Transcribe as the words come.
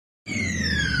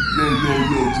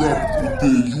drop it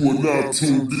big. You are now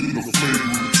tuned in to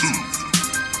Flagrant 2.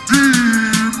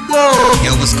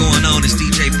 Yo, what's going on? It's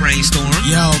DJ Brainstorm.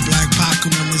 Yo, Black Paco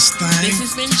on this thing. This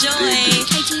has been Joy. Hey,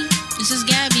 T. This is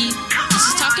Gabby. This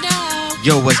is Talk It Out.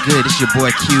 Yo, what's good? It's your boy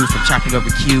Q from Chopping Over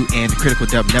Q and the Critical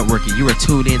Dub Network, and you are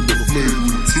tuned in to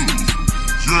Flagrant 2.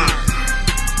 Yeah.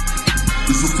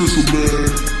 It's official, man.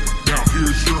 Now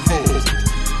here's your host,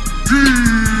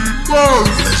 D-Buzz.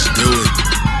 Let's do it.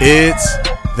 It's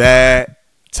that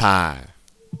time.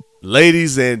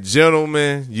 Ladies and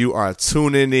gentlemen, you are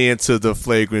tuning in to the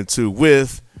Flagrant 2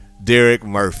 with Derek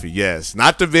Murphy. Yes,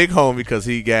 not the big homie because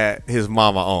he got his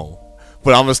mama on.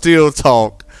 But I'm going to still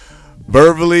talk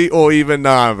verbally or even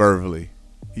non-verbally.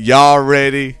 Y'all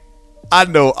ready? I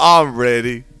know I'm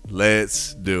ready.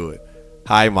 Let's do it.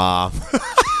 Hi, Mom.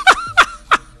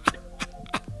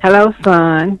 Hello,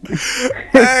 son.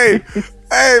 Hey,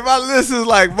 my list is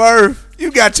like, Murph,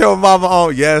 you got your mama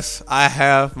on. Yes, I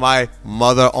have my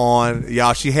mother on.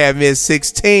 Y'all, she had me at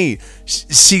 16.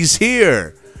 She's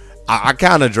here. I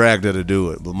kind of dragged her to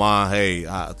do it. But, Mom, hey,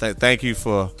 thank you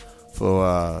for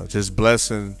just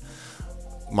blessing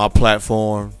my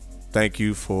platform. Thank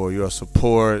you for your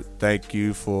support. Thank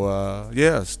you for,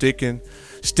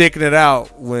 sticking it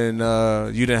out when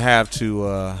you didn't have to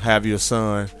have your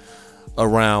son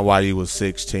around while he was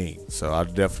 16. So I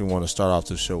definitely want to start off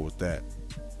the show with that.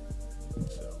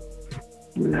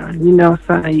 You know,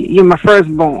 son, you're my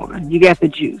firstborn. You got the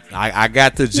juice. I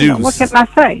got the juice. You know, what can I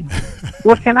say?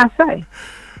 What can I say?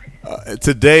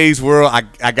 Today's world,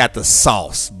 I got the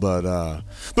sauce. But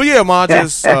yeah, Mom,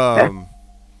 just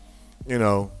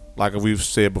like we've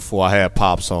said before, I had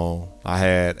Pops on. I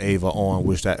had Ava on,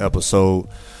 which that episode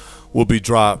will be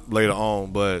dropped later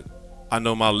on. But I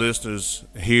know my listeners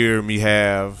hear me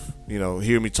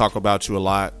talk about you a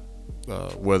lot,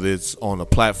 whether it's on a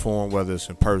platform, whether it's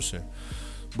in person.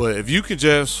 But if you could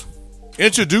just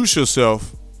introduce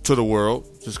yourself to the world,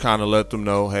 just kind of let them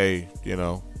know, hey,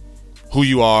 who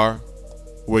you are,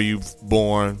 where you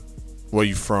born, where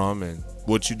you from, and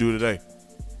what you do today.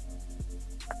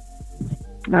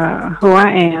 Who I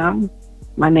am.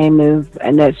 My name is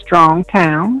Annette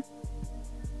Strongtown.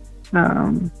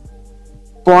 Born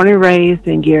and raised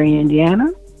in Gary,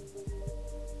 Indiana.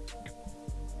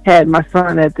 Had my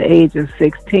son at the age of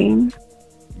 16.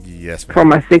 Yes, ma'am. For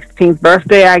my 16th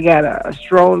birthday, I got a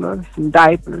stroller, some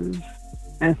diapers,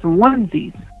 and some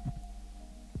onesies.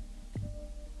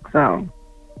 So,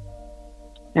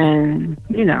 and,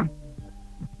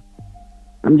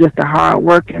 I'm just a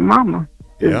hard-working mama.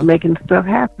 Just making stuff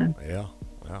happen. Yeah.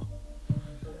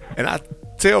 And I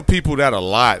tell people that a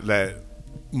lot, that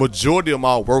majority of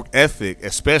my work ethic,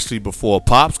 especially before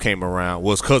Pops came around,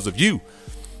 was because of you.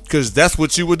 Because that's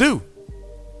what you would do.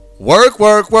 Work.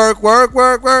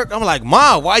 I'm like,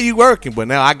 Mom, why you working? But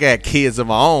now I got kids of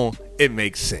my own. It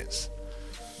makes sense.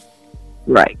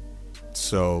 Right.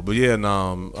 So, but yeah,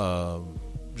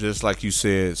 just like you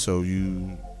said, so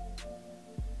you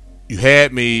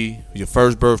had me, your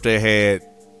first birthday had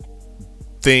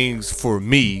things for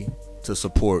me to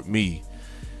support me.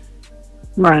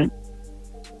 Right.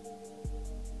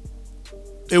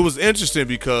 It was interesting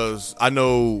because I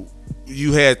know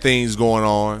you had things going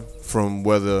on from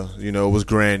whether, it was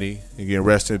Granny, again,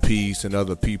 rest in peace, and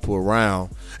other people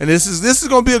around. And this is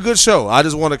going to be a good show. I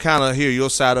just want to kind of hear your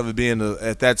side of it, being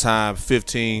at that time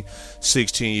 15,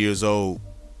 16 years old.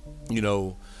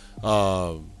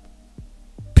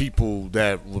 People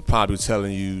that were probably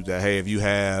telling you that, hey, if you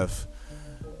have,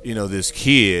 this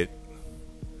kid,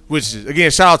 which is,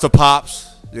 again, shout out to Pops,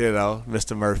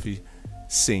 Mr. Murphy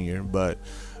Sr., but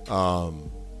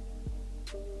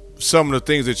some of the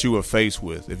things that you were faced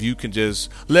with, if you can just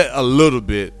let a little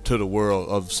bit to the world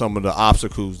of some of the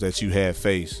obstacles that you had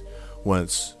faced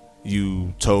once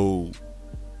you told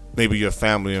maybe your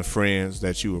family and friends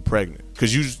that you were pregnant,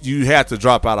 because you had to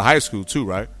drop out of high school too,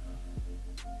 right?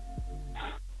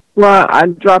 Well, I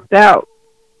dropped out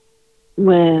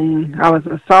when I was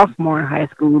a sophomore in high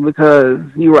school because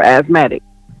you were asthmatic.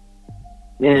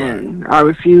 And I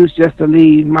refused just to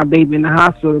leave my baby in the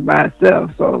hospital by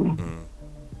itself. So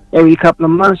every couple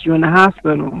of months you're in the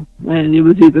hospital. And it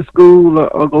was either school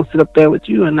or go sit up there with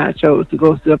you. And I chose to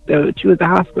go sit up there with you at the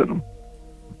hospital.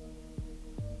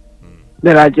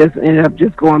 That I just ended up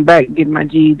just going back and getting my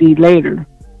GED later.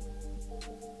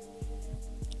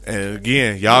 And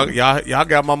again, y'all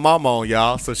got my mama on,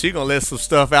 y'all, so she gonna let some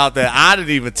stuff out that I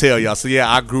didn't even tell y'all. So yeah,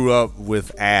 I grew up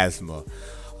with asthma.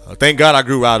 Thank God I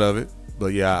grew out of it,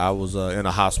 but yeah, I was in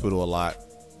a hospital a lot,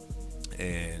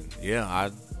 and yeah, I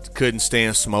couldn't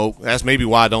stand smoke. That's maybe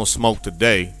why I don't smoke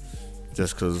today,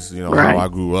 just because how I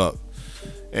grew up.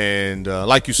 And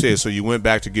like you said, so you went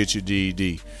back to get your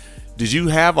GED. Did you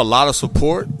have a lot of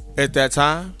support at that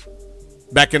time,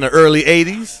 back in the early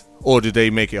 80s, or did they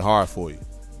make it hard for you,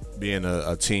 being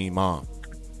a teen mom?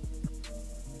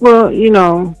 Well,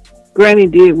 Granny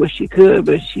did what she could,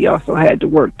 but she also had to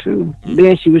work too.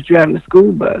 Then she was driving the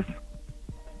school bus.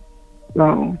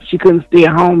 So she couldn't stay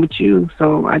at home with you,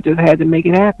 so I just had to make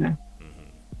it happen.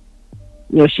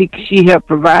 She helped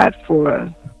provide for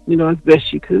us, as best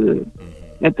she could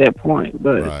at that point.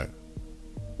 But, Right.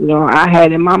 I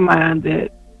had in my mind that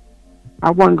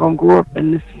I wasn't going to grow up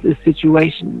in this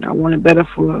situation. I wanted better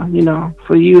for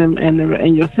you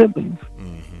and your siblings.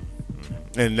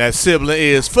 And that sibling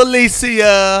is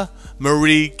Felicia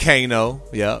Marie Kano.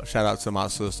 Yeah, shout out to my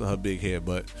sister, her big head.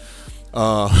 But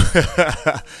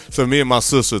so me and my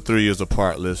sister are 3 years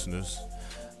apart, listeners.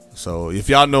 So if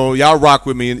y'all rock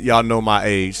with me, y'all know my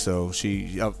age. So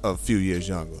she a few years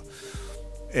younger.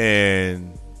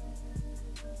 And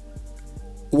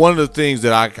one of the things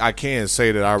that I can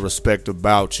say that I respect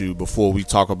about you before we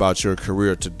talk about your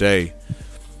career today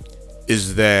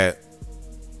is that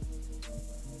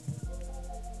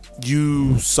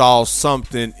you saw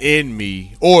something in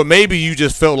me, or maybe you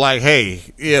just felt like, hey,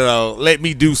 let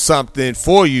me do something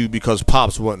for you because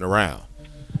Pops wasn't around.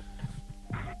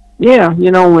 Yeah,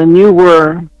 when you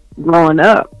were growing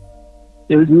up,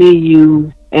 it was me,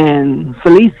 you, and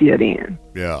Felicia then.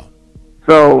 Yeah.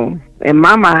 So in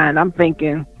my mind, I'm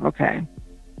thinking, okay,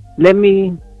 let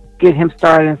me get him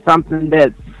started in something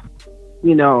that's,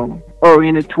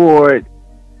 oriented toward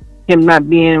him not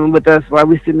being with us while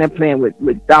we sitting there playing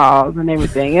with dolls and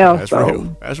everything else.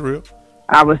 That's real.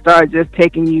 I would start just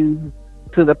taking you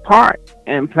to the park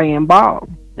and playing ball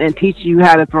and teaching you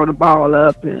how to throw the ball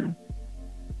up and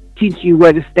teach you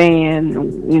where to stand,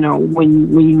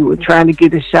 when you were trying to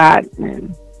get a shot.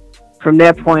 And from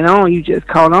that point on, you just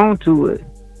caught on to it.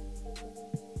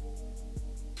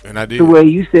 And I did. To where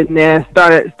you sitting there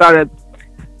started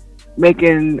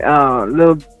making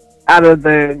little out of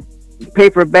the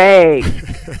paper bag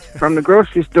from the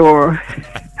grocery store.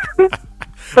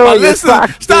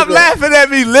 Stop laughing at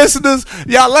me, listeners.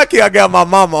 Y'all lucky I got my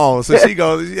mama on. So she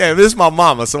goes, yeah, this is my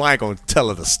mama, so I ain't going to tell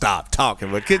her to stop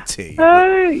talking, but continue.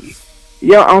 Hey,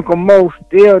 your Uncle Mo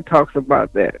still talks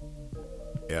about that.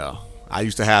 Yeah. I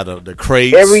used to have the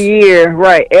crates. Every year,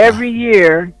 right. Every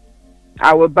year,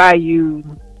 I would buy you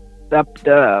the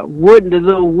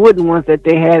little wooden ones that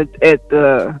they had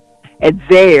at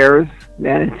Zayre's.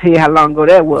 Now, tell you how long ago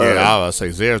that was. Yeah, I would say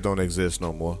Zayre's don't exist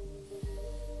no more.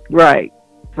 Right.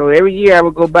 So every year I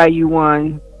would go buy you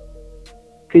one,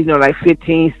 cause like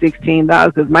 $15,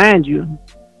 $16. Cause mind you,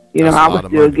 I was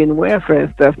still getting welfare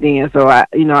and stuff then. So I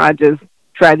just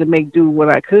tried to make do what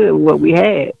I could with what we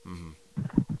had.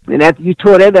 Mm-hmm. And after you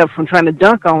tore that up from trying to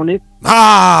dunk on it,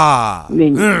 right?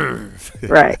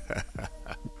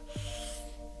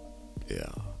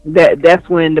 Yeah. That's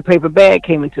when the paper bag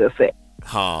came into effect.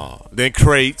 Then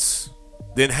crates.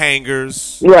 Then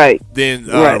hangers, right? Then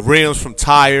rims from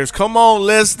tires. Come on,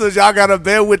 listeners, y'all gotta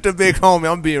bear with the big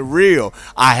homie. I'm being real.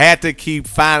 I had to keep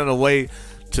finding a way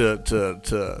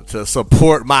to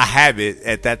support my habit.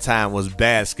 At that time was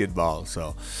basketball.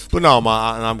 So, but no,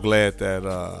 I'm glad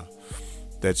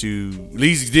that you at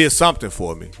least did something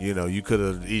for me. You could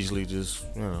have easily just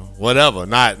whatever.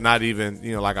 Not even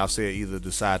like I said, either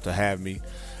decide to have me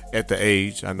at the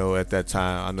age. I know at that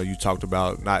time, I know you talked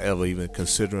about not ever even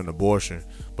considering abortion,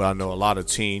 but I know a lot of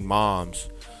teen moms,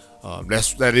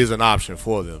 that is an option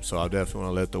for them. So I definitely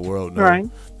want to let the world know, right.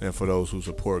 And for those who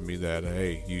support me, that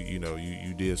hey,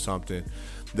 you did something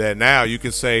that now you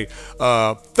can say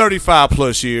 35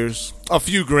 plus years, a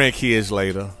few grandkids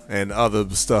later, and other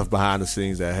stuff behind the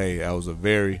scenes, that hey, that was a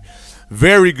very,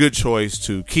 very good choice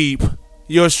to keep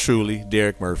yours truly,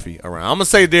 Derek Murphy, around. I'm gonna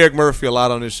say Derek Murphy a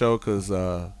lot on this show because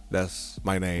that's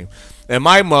my name, and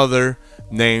my mother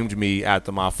named me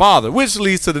after my father, which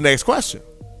leads to the next question.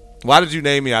 Why did you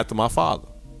name me after my father?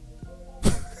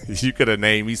 You could have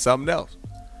named me something else.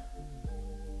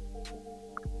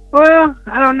 Well,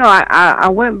 I don't know. I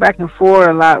went back and forth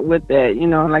a lot with that.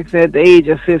 Like I said, at the age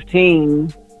of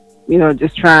 15,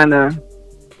 just trying to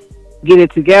get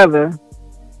it together.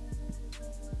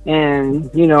 And,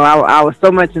 I was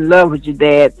so much in love with your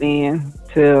dad then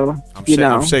till,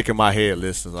 I'm shaking my head,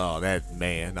 listeners. Oh, that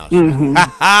man. No,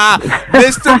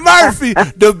 Mr. Murphy,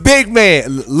 the big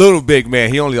man. Little big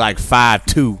man. He only like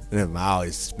 5'2". I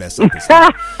always mess up his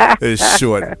name. It's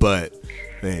short, but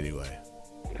anyway.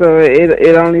 So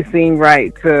it only seemed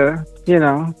right to,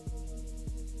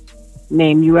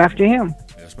 name you after him.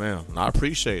 Yes, ma'am. I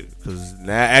appreciate it. Because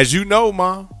now, as you know,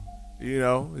 Mom,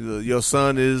 your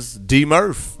son is D.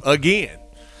 Murph again.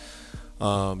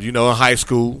 In high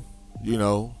school,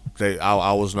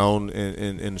 I was known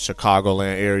in the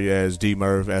Chicagoland area as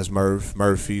Murph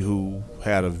Murphy, who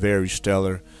had a very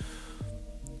stellar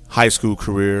high school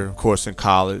career, of course, in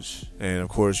college, and of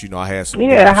course, I had some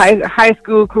high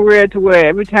school career to where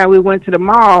every time we went to the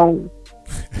mall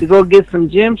to go get some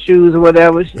gym shoes or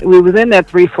whatever, we was in there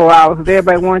 3-4 hours because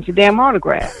everybody wanted your damn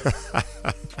autograph.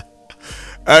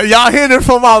 Y'all hear it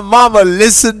from my mama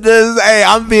listeners. Hey,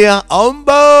 I'm being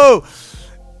humble.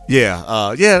 Yeah,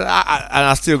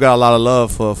 I still got a lot of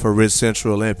love for Rich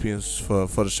Central Olympians, for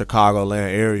the Chicagoland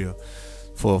area,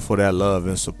 for that love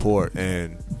and support.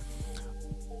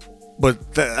 But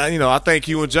I thank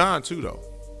you and John too, though.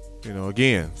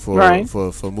 Again for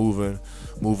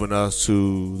moving us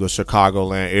to the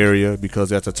Chicagoland area,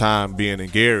 because at the time, being in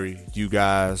Gary, you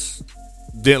guys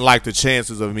didn't like the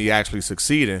chances of me actually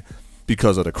succeeding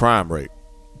because of the crime rate.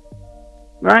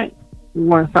 Right. We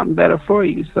wanted something better for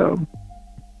you, so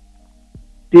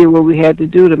did what we had to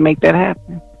do to make that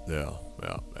happen. Yeah.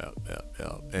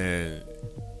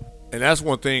 And that's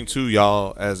one thing too,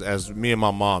 y'all. As me and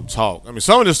my mom talk, I mean,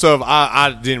 some of the stuff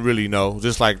I didn't really know.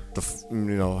 Just like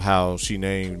how she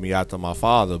named me after my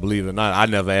father. Believe it or not, I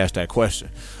never asked that question.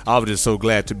 I was just so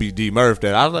glad to be D Murph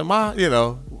that I was like, Ma,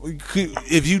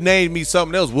 if you named me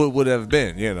something else, what would it have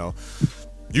been?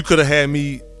 You could have had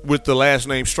me with the last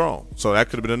name Strong, so that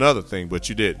could have been another thing, but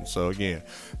you didn't. So again,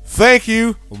 thank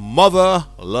you, mother.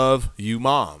 Love you,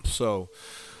 mom. So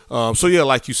yeah,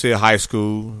 like you said, high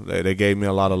school, they gave me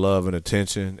a lot of love and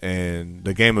attention, and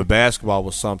the game of basketball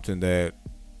was something that,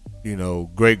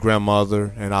 great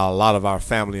grandmother and a lot of our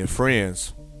family and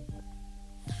friends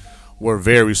were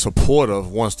very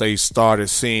supportive once they started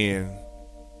seeing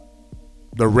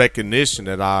the recognition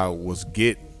that I was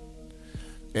getting.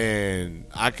 And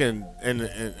and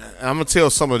I'm gonna tell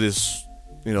some of this,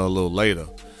 a little later.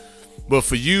 But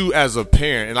for you as a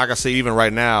parent, and like I say, even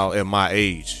right now at my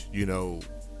age,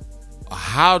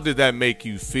 how did that make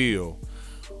you feel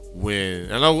when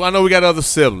I know we got other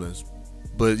siblings,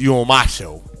 but you on my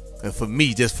show, and for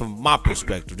me, just from my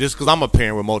perspective, just because I'm a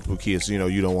parent with multiple kids,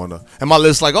 you don't want to. And my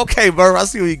list like, okay, Bert, I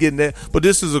see where you're getting at. But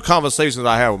this is a conversation that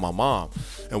I had with my mom,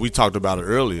 and we talked about it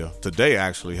earlier today,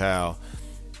 actually, how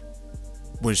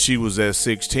when she was at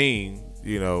 16,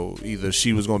 either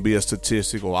she was going to be a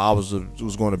statistic or I was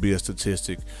going to be a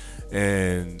statistic,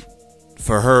 and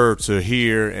for her to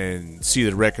hear and see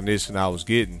the recognition I was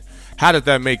getting, how did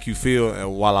that make you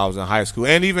feel while I was in high school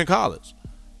and even college?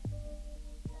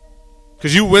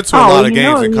 Because you went to a lot of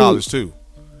games in college too.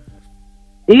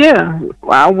 Yeah,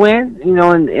 I went,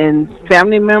 and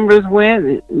family members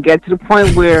went. And got to the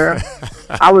point where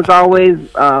I was always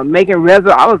making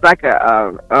I was like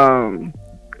a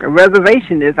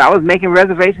reservationist. I was making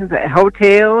reservations at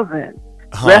hotels and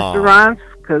restaurants,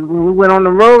 because when we went on the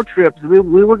road trips, we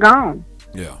were gone.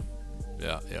 Yeah.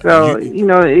 So,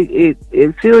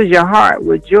 it fills your heart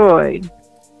with joy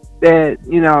that,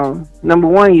 number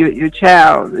one, your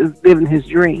child is living his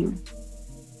dream.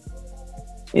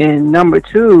 And number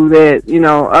two, that,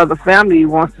 other family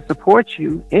wants to support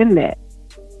you in that.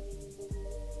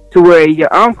 To where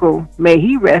your uncle, may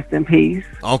he rest in peace,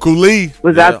 Uncle Lee,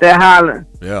 was out there hollering,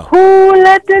 yeah, who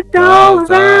let the dogs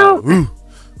out?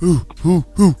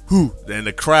 And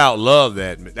the crowd loved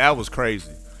that. That was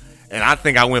crazy. And I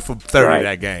think I went for 30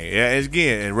 that game. Yeah,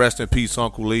 again, and rest in peace,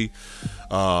 Uncle Lee.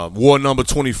 War number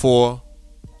 24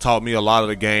 taught me a lot of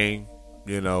the game,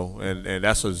 and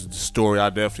that's a story I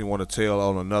definitely want to tell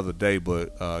on another day.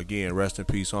 But again, rest in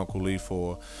peace, Uncle Lee,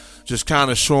 for just kind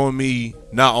of showing me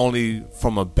not only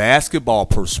from a basketball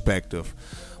perspective,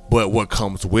 but what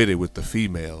comes with it with the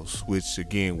females, which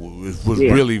again was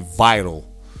really vital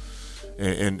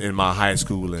in my high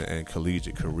school and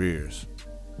collegiate careers.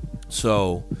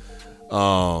 So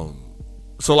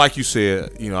like you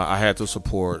said, I had to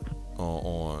support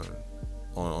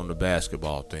on the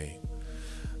basketball thing.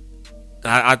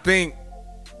 I think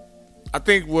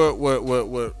what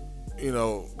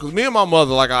because me and my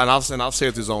mother, and I've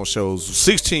said this on shows,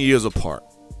 16 years apart,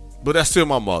 but that's still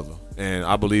my mother, and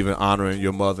I believe in honoring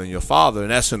your mother and your father,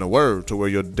 and that's in the word, to where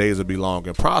your days will be long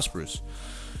and prosperous,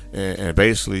 and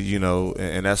basically,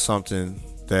 and that's something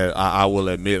that I will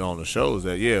admit on the shows,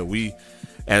 that we,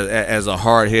 as a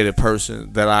hard-headed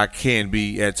person that I can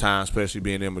be at times, especially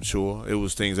being immature, it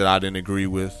was things that I didn't agree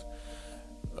with,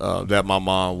 that my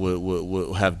mom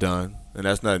would have done. And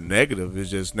that's not negative. It's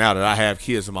just now that I have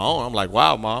kids of my own, I'm like,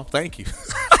 wow, Mom, thank you.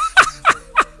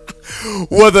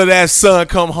 Whether that son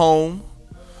come home,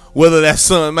 whether that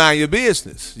son mind your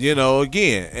business,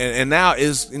 again. And now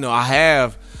is, I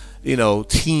have,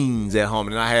 teens at home,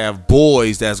 and I have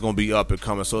boys that's going to be up and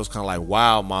coming. So it's kind of like,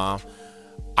 wow, Mom,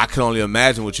 I can only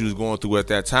imagine what you was going through at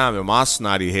that time in my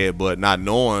snotty head, but not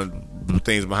knowing the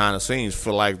things behind the scenes,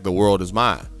 feel like the world is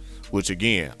mine. Which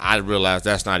again, I realized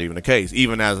that's not even the case,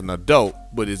 even as an adult,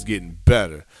 but it's getting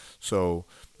better. So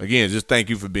again, just thank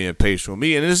you for being patient with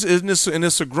me. And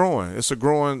it's a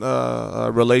growing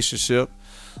relationship.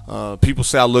 People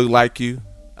say I look like you.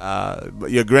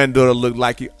 Your granddaughter look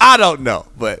like you. I don't know,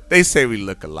 but they say we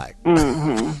look alike.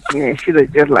 Mm-hmm. Yeah, she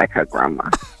look just like her grandma.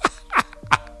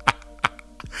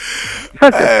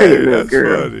 Such a pretty little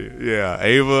girl. Funny. Yeah,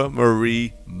 Ava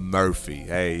Marie Murphy.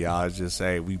 Hey, y'all, just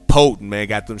say we potent, man.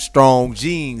 Got them strong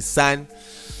genes, son.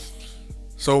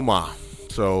 So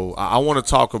I want to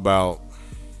talk about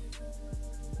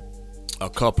a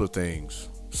couple of things.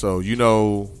 So, you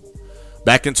know,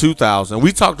 back in 2000,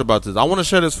 we talked about this. I want to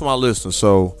share this for my listeners.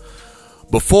 So,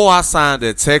 before I signed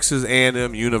at Texas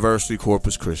A&M University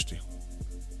Corpus Christi,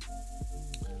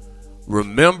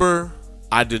 remember,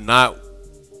 I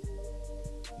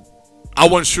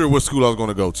wasn't sure what school I was going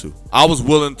to go to. I was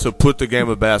willing to put the game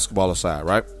of basketball aside,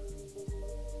 right?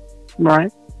 Right.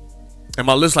 And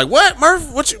my list like, what, Murph?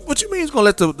 What you mean he's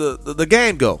going to let the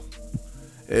game go?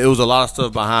 It was a lot of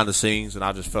stuff behind the scenes, and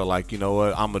I just felt like, you know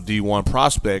what, I'm a D1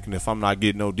 prospect, and if I'm not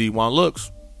getting no D1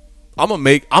 looks, I'm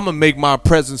gonna make my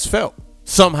presence felt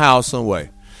somehow, some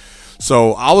way.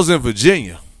 So I was in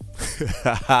Virginia.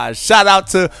 Shout out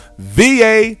to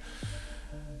VA.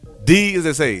 As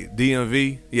they say,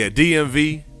 DMV. Yeah,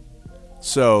 DMV.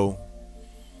 So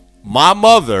my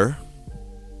mother,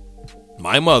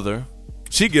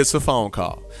 she gets a phone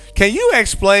call. Can you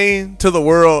explain to the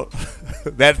world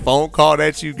that phone call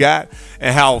that you got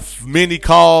and how many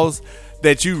calls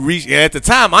that you reached? And at the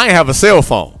time, I didn't have a cell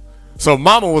phone. So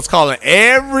mama was calling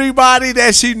everybody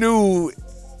that she knew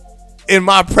in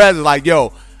my presence, like,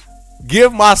 yo,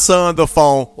 give my son the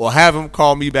phone or have him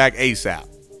call me back ASAP.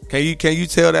 Can you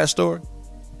tell that story?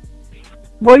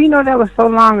 Well, you know, that was so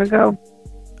long ago.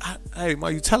 Hey, Ma,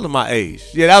 you telling my age.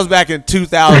 Yeah, that was back in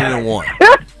 2001.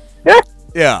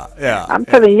 Yeah. I'm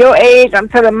telling your age. I'm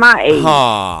telling my age.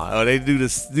 Oh, they do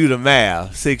the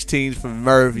math. 16 from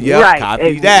Merv. Yep, right.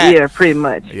 Copy that. Yeah, pretty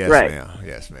much. Yes, right. ma'am.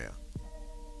 Yes, ma'am.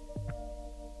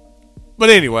 But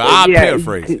anyway, I'll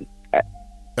paraphrase it.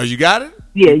 Oh, you got it?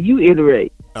 Yeah, you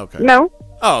iterate. Okay. No.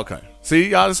 Oh, okay. See,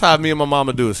 y'all, this how me and my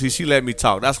mama do it. See, she let me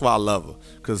talk. That's why I love her.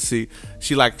 Cause see,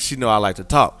 she know I like to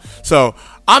talk. So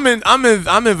I'm in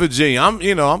Virginia.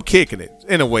 I'm kicking it.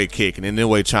 In a way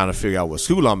trying to figure out what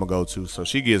school I'm gonna go to. So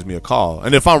she gives me a call.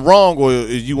 And if I'm wrong or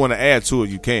if you want to add to it,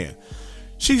 you can.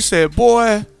 She said,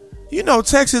 boy, you know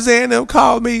Texas A&M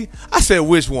called me. I said,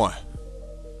 which one?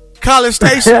 College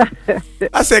Station.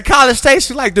 I said, College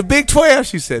Station, like the Big 12?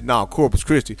 She said, no, Corpus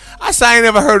Christi. I said, I ain't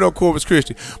never heard of Corpus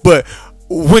Christi. But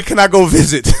when can I go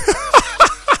visit?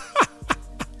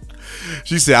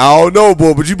 She said, I don't know,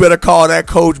 boy, but you better call that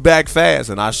coach back fast.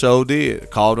 And I sure did.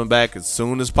 Called him back as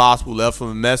soon as possible, left him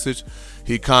a message.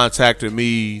 He contacted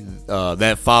me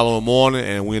that following morning,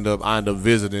 and I ended up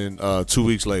visiting 2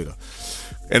 weeks later.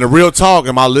 And the real talk,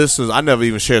 and my listeners, I never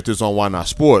even shared this on Why Not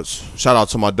Sports. Shout out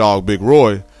to my dog, Big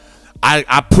Roy.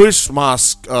 I pushed my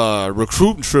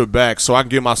recruiting trip back so I can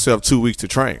give myself 2 weeks to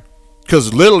train.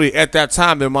 Because literally at that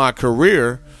time in my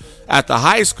career, after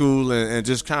high school and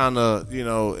just kind of,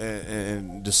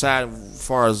 and decide as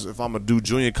far as if I'm going to do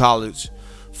junior college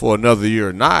for another year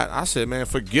or not, I said, man,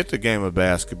 forget the game of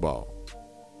basketball.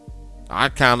 I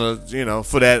kind of,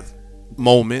 for that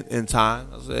moment in time,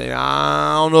 I said,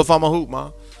 I don't know if I'm a hoop,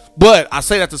 Mom. But I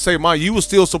say that to say, Mom, you were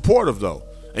still supportive, though.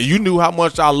 And you knew how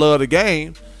much I loved the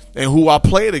game and who I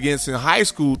played against in high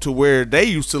school to where they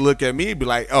used to look at me and be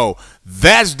like, oh,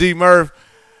 that's D. Murph.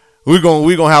 We're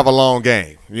gonna have a long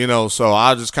game, So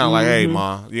I just kind of like, hey,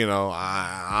 Ma,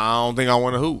 I don't think I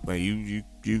want to hoop, man.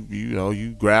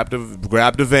 You grab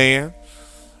the van,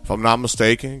 if I'm not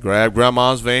mistaken, grab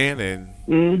Grandma's van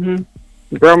and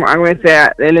Grandma, I'm gonna say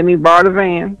they let me borrow the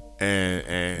van,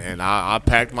 and I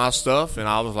packed my stuff and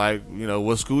I was like,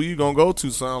 what school you gonna go to,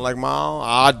 son? Like, Mom,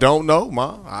 I don't know,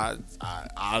 Ma.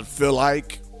 I feel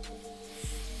like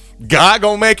God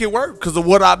gonna make it work because of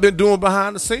what I've been doing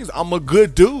behind the scenes. I'm a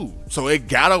good dude, so it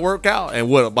gotta work out.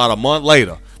 And about a month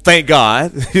later, thank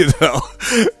God,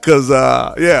 because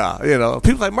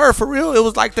people like, Murph, for real, it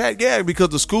was like that, yeah, because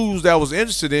the schools that was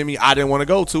interested in me, I didn't want to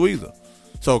go to either.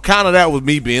 So kind of that was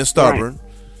me being stubborn,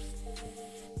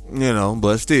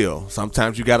 but still,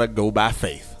 sometimes you gotta go by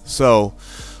faith. So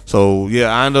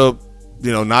yeah, I ended up,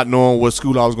 not knowing what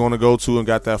school I was going to go to and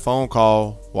got that phone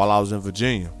call while I was in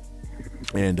Virginia.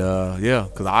 And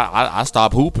because I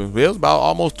stopped hooping. It was about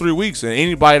almost 3 weeks. And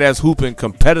anybody that's hooping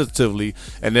competitively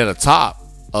and at the top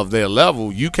of their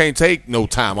level, you can't take no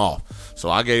time off. So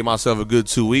I gave myself a good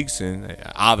 2 weeks, and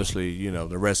obviously, you know,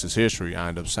 the rest is history. I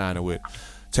ended up signing with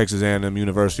Texas A&M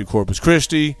University Corpus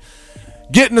Christi,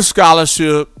 getting a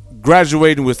scholarship,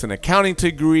 graduating with an accounting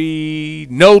degree,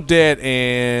 no debt,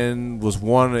 and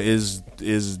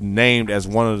is named as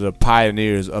one of the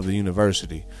pioneers of the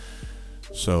university.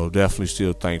 So definitely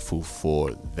still thankful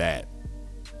for that.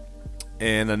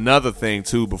 And another thing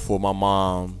too, before my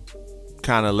mom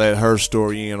kind of let her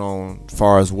story in on as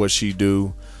far as what she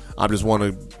do, I just want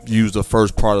to use the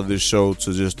first part of this show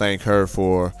to just thank her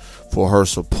for her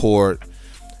support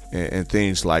and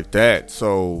things like that.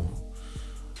 So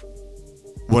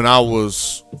when I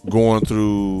was going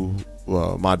through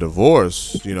my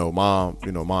divorce,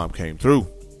 mom came through.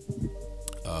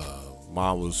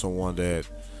 Mom was someone that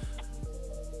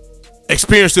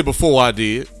experienced it before I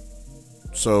did.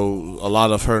 So a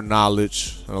lot of her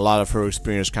knowledge and a lot of her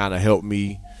experience kind of helped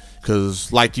me,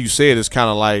 because like you said, it's kind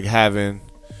of like having,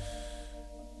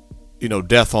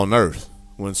 death on earth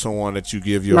when someone that you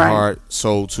give your heart,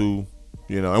 soul to,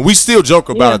 and we still joke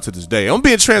about it to this day. I'm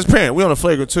being transparent. We on a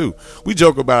Flagrant 2. We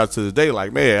joke about it to this day,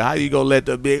 like, man, how you gonna let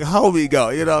the big homie go?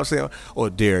 You know what I'm saying? Or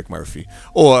Derek Murphy,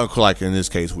 or like in this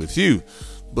case with you.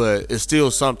 But it's still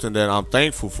something that I'm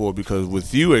thankful for, because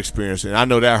with you experiencing, I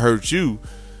know that hurt you,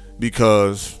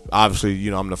 because obviously,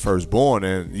 I'm the firstborn,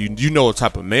 and you know what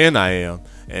type of man I am,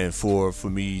 and for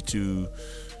me to,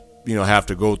 have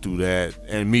to go through that,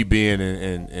 and me being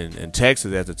in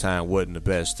Texas at the time wasn't the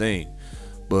best thing,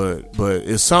 but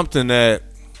it's something that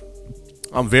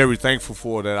I'm very thankful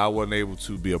for that I wasn't able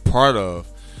to be a part of,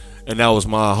 and that was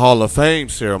my Hall of Fame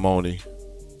ceremony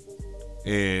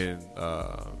at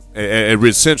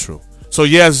Ridge Central. So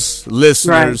yes,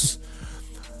 listeners. Right.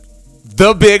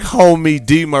 The big homie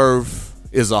D Murph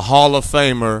is a Hall of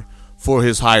Famer for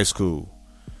his high school.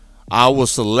 I was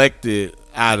selected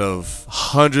out of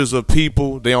hundreds of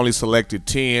people. They only selected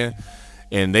 10,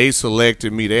 and they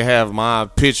selected me. They have my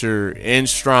picture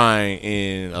enshrined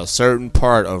in a certain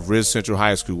part of Ridge Central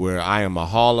High School, where I am a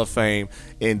Hall of Fame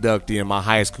inductee in my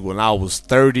high school, and I was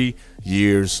 30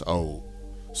 years old.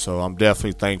 So I'm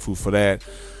definitely thankful for that,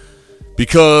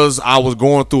 because I was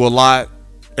going through a lot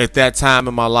at that time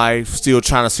in my life, still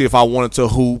trying to see if I wanted to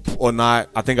hoop or not.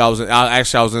 I think I was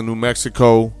in New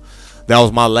Mexico. That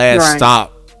was my last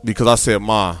stop, because I said,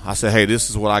 Ma, hey, this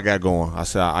is what I got going. I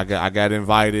said, I got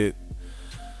invited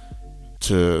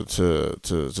to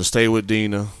stay with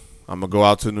Dina. I'm gonna go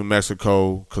out to New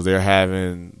Mexico because they're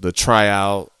having the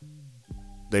tryout.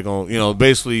 They're gonna,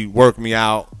 basically work me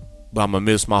out, but I'm gonna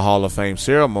miss my Hall of Fame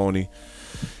ceremony.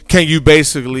 Can you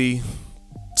basically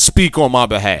speak on my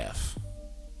behalf?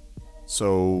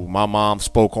 So my mom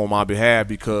spoke on my behalf,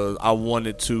 because I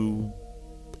wanted to,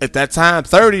 at that time,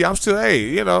 30, I'm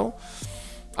still,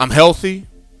 I'm healthy.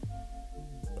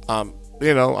 I'm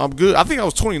good. I think I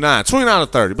was 29 or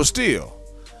 30, but still,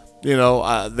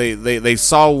 they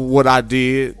saw what I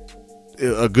did.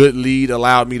 A good lead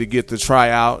allowed me to get the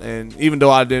tryout, and even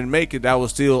though I didn't make it, that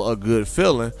was still a good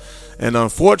feeling. And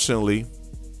unfortunately,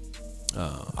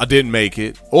 I didn't make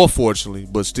it, or fortunately,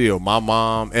 but still, my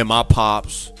mom and my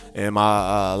pops and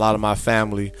a lot of my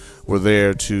family were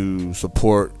there to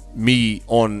support me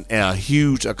on a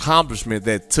huge accomplishment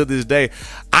that to this day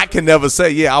I can never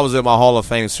say, I was at my Hall of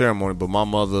Fame ceremony, but my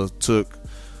mother took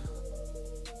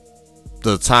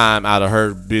the time out of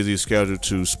her busy schedule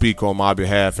to speak on my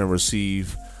behalf and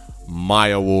receive my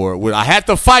award, which I had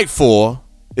to fight for.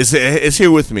 It's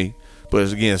here with me, but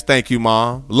again, thank you,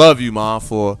 Mom. Love you, Mom,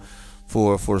 for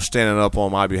standing up on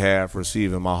my behalf,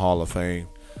 receiving my Hall of Fame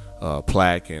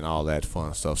plaque and all that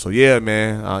fun stuff. So yeah,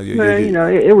 man.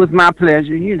 It was my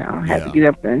pleasure. I had to get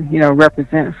up and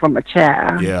represent from a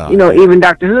child. Yeah. Even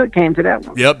Dr. Hood came to that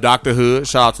one. Yep, Dr. Hood.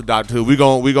 Shout out to Dr. Hood. We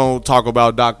gonna talk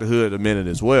about Dr. Hood in a minute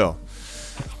as well.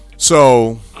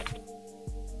 So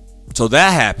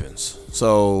that happens.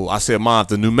 So I said, Mom, if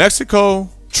the New Mexico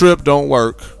trip don't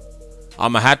work,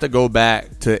 I'm gonna have to go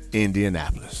back to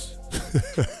Indianapolis.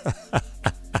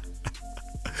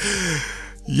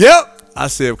 Yep. I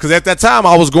said, because at that time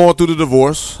I was going through the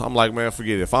divorce. I'm like, man,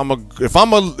 forget it. If I'm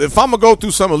gonna go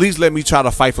through something, at least let me try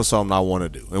to fight for something I want to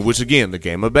do. And which again, the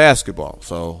game of basketball.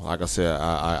 So like I said,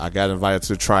 I got invited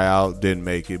to try out, didn't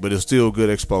make it, but it's still good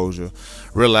exposure.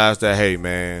 Realized that, hey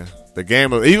man, the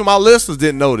game of, even my listeners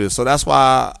didn't know this, so that's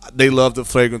why they love the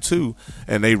Flagrant 2,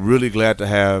 and they really glad to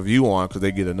have you on, because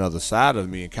they get another side of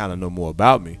me and kind of know more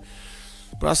about me.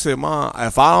 But I said, Mom,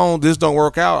 if this don't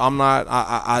work out,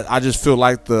 I just feel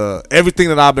like everything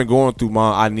that I've been going through,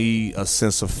 Mom, I need a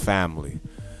sense of family.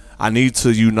 I need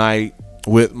to unite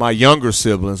with my younger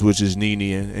siblings, which is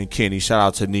Nene and Kenny. Shout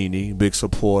out to Nene, big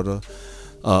supporter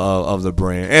of the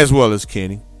brand, as well as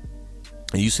Kenny.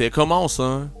 And you said, come on,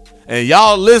 son. And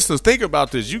y'all listeners, think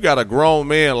about this. You got a grown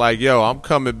man like, yo, I'm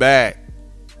coming back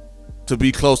to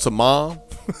be close to mom.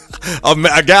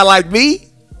 A guy like me.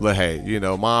 But hey, you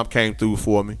know, mom came through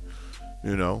for me,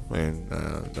 you know, and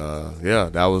yeah,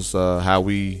 that was how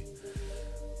we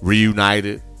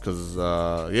reunited. Because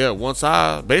once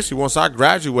I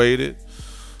graduated,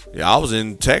 I was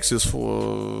in Texas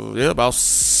for about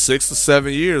 6 to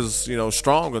 7 years, you know,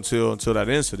 strong until that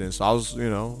incident. So I was, you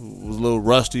know, was a little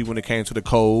rusty when it came to the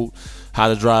cold, how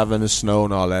to drive in the snow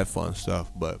and all that fun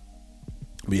stuff. But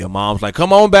your mom's like,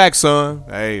 come on back, son.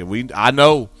 Hey, I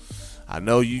know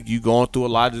you going through a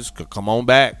lot. Just come on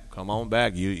back.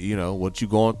 You know what you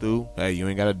going through. Hey, you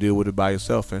ain't got to deal with it by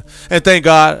yourself. And thank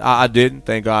God I didn't.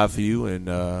 Thank God for you. And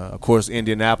of course,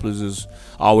 Indianapolis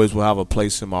always will have a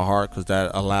place in my heart because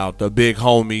that allowed the big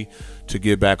homie to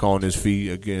get back on his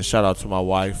feet again. Shout out to my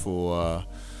wife for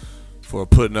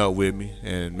putting up with me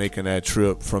and making that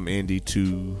trip from Indy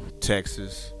to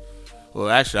Texas. Well,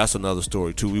 actually, that's another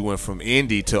story, too. We went from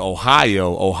Indy to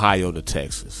Ohio to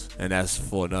Texas. And that's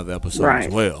for another episode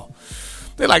as well.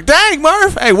 They're like, dang,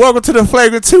 Murph. Hey, welcome to the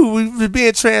Flagrant 2. We're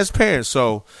being transparent.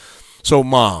 So,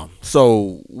 Mom,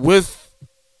 with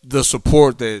the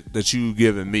support that you've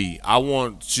given me, I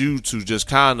want you to just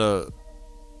kind of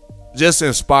just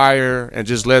inspire and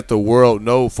just let the world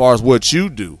know as far as what you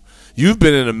do. You've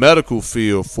been in the medical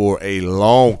field for a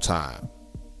long time.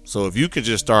 So if you could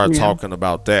just start talking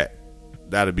about that.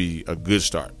 That'd be a good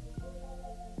start.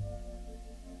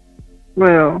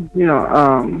 Well, you know,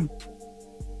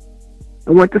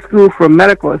 I went to school for a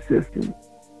medical assistant.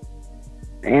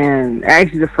 And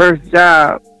actually the first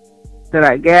job that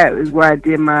I got is where I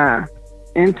did my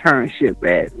internship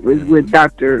at, was with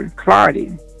Dr.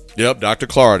 Clardy. Yep, Dr.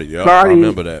 Clardy. Yep, I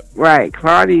remember that. Right.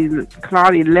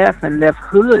 Clardy left and left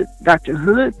Dr.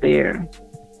 Hood there.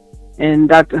 And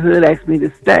Dr. Hood asked me to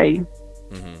stay.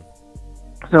 Mm-hmm.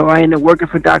 So I ended up working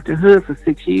for Dr. Hood for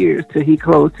 6 years till he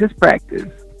closed his practice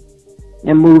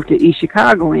and moved to East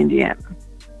Chicago, Indiana.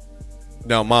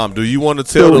 Now, Mom, do you want to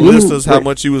tell the listeners how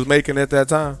much you was making at that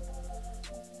time?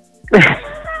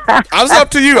 It's up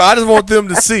to you. I just want them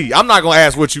to see. I'm not going to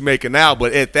ask what you're making now,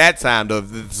 but at that time, though,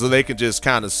 so they can just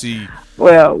kind of see.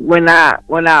 Well, when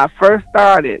I first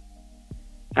started,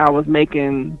 I was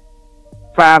making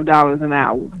 $5 an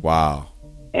hour. Wow.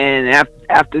 And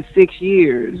after 6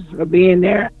 years of being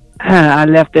there, I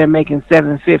left there making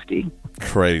 $7.50.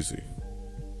 Crazy.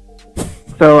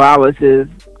 So I was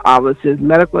his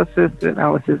medical assistant. I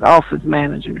was his office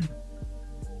manager.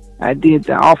 I did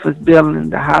the office billing,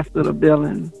 the hospital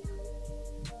billing,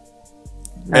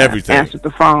 everything. Answered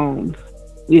the phones.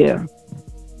 Yeah.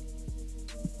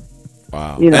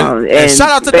 Wow. You know, and shout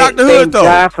out to Dr. Hood, though.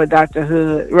 God for Dr.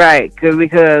 Hood, right?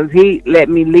 Because he let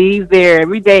me leave there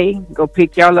every day, go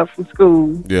pick y'all up from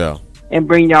school, and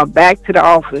bring y'all back to the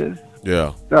office.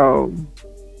 Yeah. So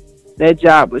that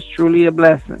job was truly a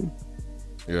blessing.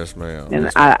 Yes, ma'am. And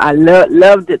yes, I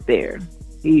loved it there.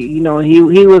 He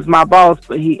was my boss,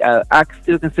 but I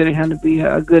still consider him to be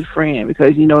a good friend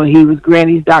because he was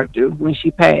Granny's doctor when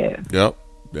she passed. Yep.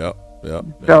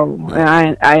 So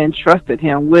and I entrusted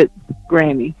him with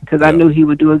Granny because I knew he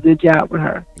would do a good job with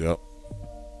her. Yep.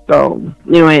 So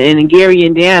and in Gary,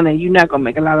 Indiana, you're not gonna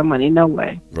make a lot of money, no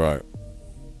way. Right.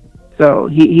 So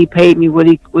he paid me what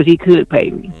he could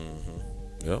pay me.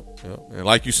 Mm-hmm. Yep. And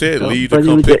like you said, leave to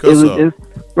come pick us up. It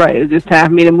was just time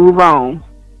for me to move on.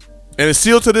 And it's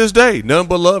still to this day, nothing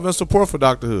but love and support for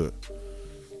Dr. Hood.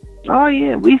 Oh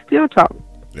yeah, we still talk.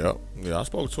 Yep. Yeah, I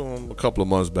spoke to him a couple of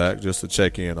months back just to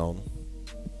check in on him.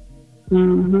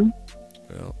 Mm-hmm.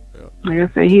 Yep. Like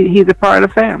I said, he's a part of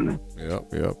the family.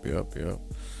 Yep.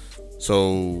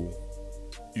 So,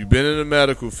 you've been in the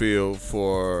medical field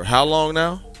for how long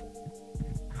now?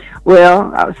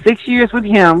 Well, I was 6 years with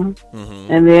him,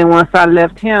 and then once I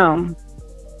left him,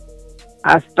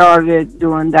 I started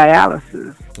doing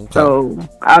dialysis. Okay. So,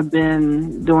 I've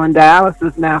been doing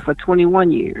dialysis now for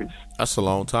 21 years. That's a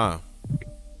long time.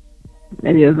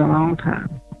 It is a long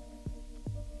time.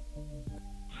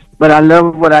 But I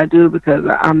love what I do because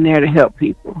I'm there to help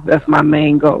people. That's my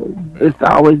main goal, is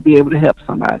to always be able to help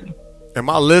somebody. And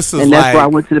my list is and that's why I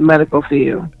went to the medical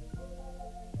field.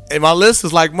 And my list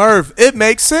is like, Murph, it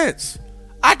makes sense.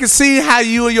 I can see how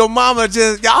you and your mama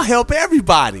y'all help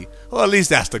everybody. Well, at least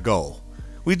that's the goal.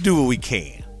 We do what we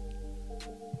can.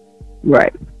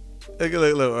 Right.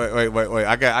 Look, wait.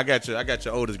 I got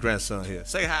your oldest grandson here.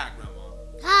 Say hi, Grandma.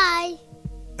 Hi.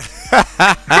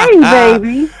 Hey,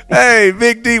 baby. Hey,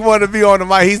 Big D want to be on the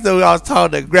mic. He's knew I was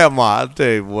talking to Grandma. I'll tell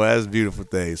you, boy, that's a beautiful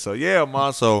thing. So, yeah,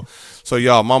 Mom. So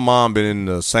y'all, my mom been in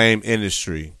the same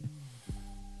industry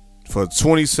for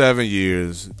 27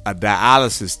 years, a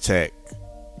dialysis tech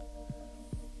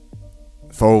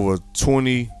for over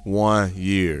 21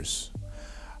 years.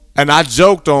 And I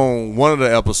joked on one of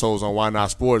the episodes on Why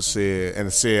Not Sports said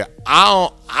I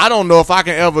don't know if I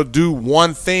can ever do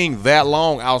one thing that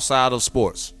long outside of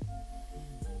sports.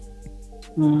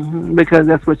 Because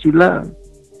that's what you love.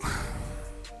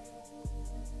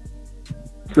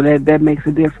 So that makes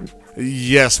a difference.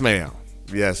 Yes, ma'am.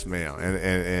 Yes, ma'am.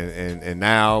 And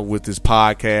now with this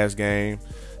podcast game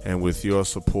and with your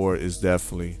support is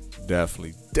definitely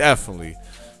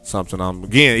something I'm,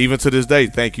 again, even to this day,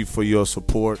 thank you for your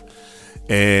support.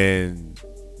 And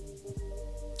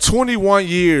 21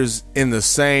 years in the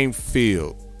same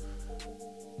field.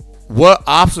 What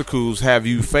obstacles have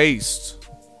you faced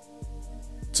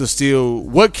to still,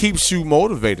 what keeps you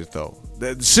motivated though?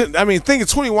 Thinking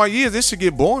 21 years, this should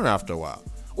get boring after a while.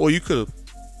 Or you could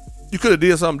have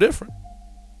did something different.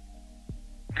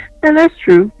 And that's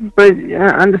true. But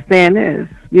understand this,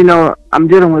 I'm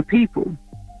dealing with people.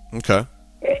 Okay.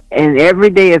 And every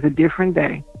day is a different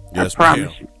day. Yes, I promise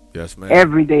ma'am. you. Yes, ma'am.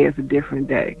 Every day is a different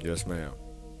day. Yes, ma'am.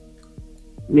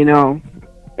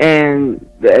 And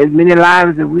as many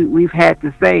lives that we've had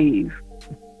to save.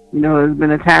 There's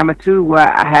been a time or two where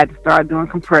I had to start doing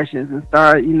compressions and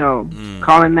start,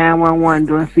 calling 911,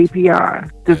 doing CPR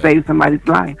to save somebody's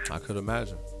life. I could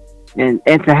imagine. And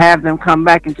to have them come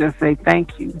back and just say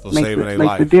thank you For saving their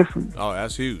life. makes a difference. Oh,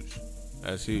 that's huge.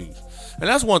 That's huge. And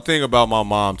that's one thing about my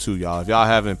mom too, y'all. If y'all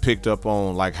haven't picked up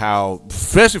on like how,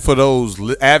 especially for those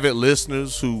avid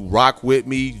listeners who rock with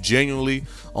me genuinely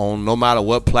on no matter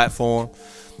what platform,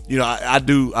 I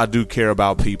do care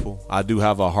about people. I do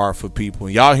have a heart for people.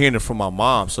 And y'all hearing it from my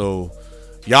mom, so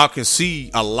y'all can see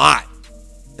a lot.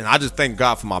 And I just thank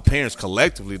God for my parents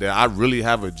collectively that I really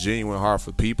have a genuine heart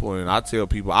for people. And I tell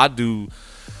people I do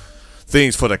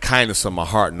things for the kindness of my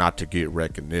heart, not to get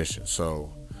recognition.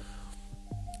 So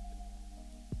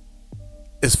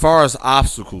as far as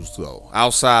obstacles though,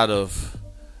 outside of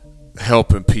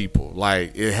helping people,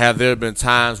 like have there been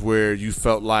times where you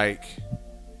felt like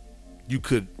you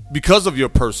could, because of your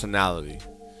personality,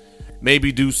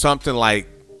 maybe do something like,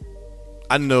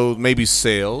 I know, maybe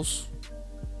sales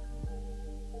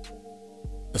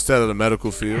instead of the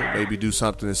medical field, maybe do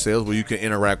something in sales where you can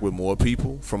interact with more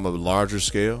people from a larger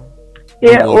scale?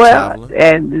 Yeah, well,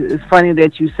 and it's funny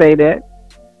that you say that,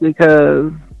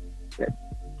 because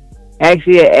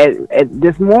actually at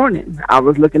this morning I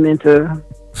was looking into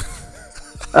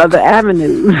other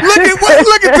avenues.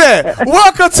 Look at that.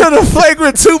 Welcome to the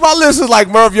Flagrant 2. My listeners like,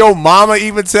 Murph, your mama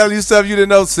even telling you stuff you didn't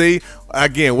know. See,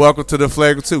 again, welcome to the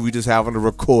Flagrant 2. We just having a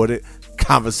recorded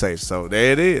conversation. So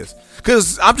there it is.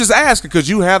 Because I'm just asking, because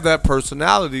you have that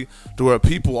personality to where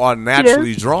people are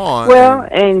naturally drawn. Well,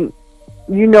 and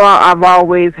I've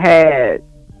always had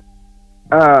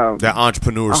that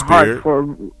entrepreneur spirit.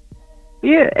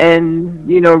 And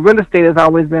real estate has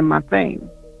always been my thing.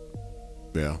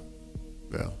 Yeah.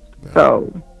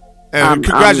 So, and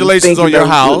congratulations on your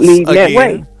house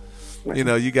again.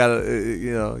 You got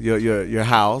your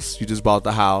house. You just bought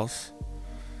the house.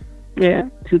 Yeah,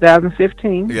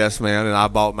 2015. Yes, man. And I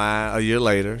bought mine a year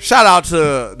later. Shout out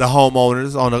to the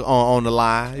homeowners on the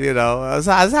line.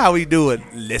 That's how we do it,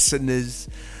 listeners.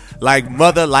 Like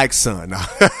mother, like son.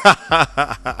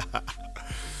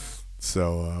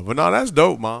 So, but no, that's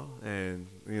dope, Mom. And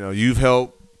you've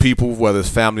helped people, whether it's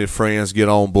family or friends, get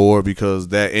on board, because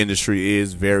that industry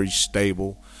is very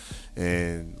stable.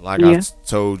 And like I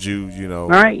told you, all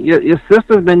right, your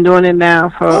sister's been doing it now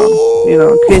for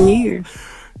 10 years.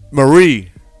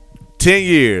 Marie, 10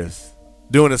 years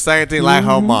doing the same thing like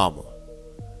her mama.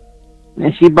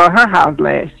 And she bought her house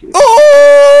last year.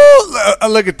 Oh,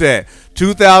 look at that.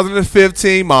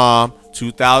 2015 mom,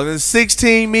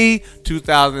 2016 me,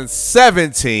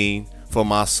 2017 for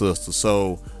my sister.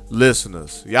 So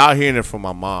listeners, y'all hearing it from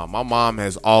my mom. My mom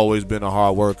has always been a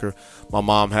hard worker. My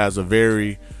mom has a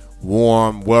very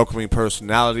warm, welcoming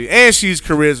personality, and she's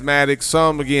charismatic.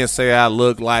 Some again say I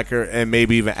look like her and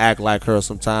maybe even act like her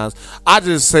sometimes. I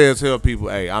just tell people,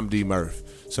 hey, I'm D Murph.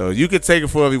 So you can take it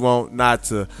for whatever you want, not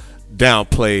to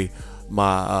downplay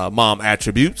my mom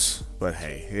attributes, but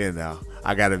hey,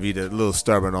 I gotta be a little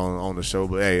stubborn on the show.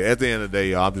 But hey, at the end of the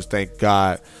day, y'all, I just thank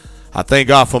God. I thank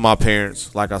God for my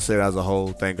parents, like I said, as a whole.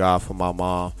 Thank God for my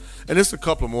mom. And there's a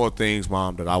couple more things,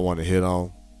 Mom, that I want to hit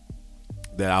on,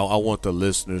 that I want the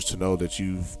listeners to know that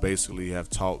you've basically have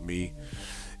taught me.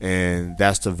 And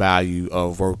that's the value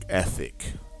of work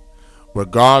ethic.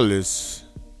 Regardless,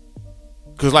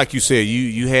 because like you said,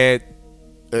 you had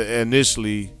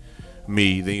initially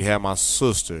me, then you had my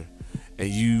sister.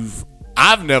 And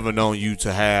I've never known you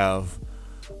to have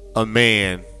a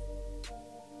man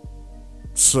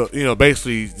so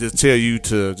basically just tell you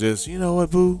to just, you know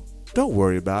what, boo, don't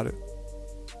worry about it.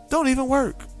 Don't even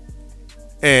work.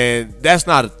 And that's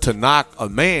not to knock a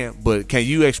man, but can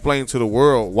you explain to the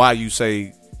world why you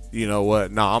say, you know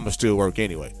what, no, I'm gonna still work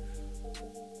anyway?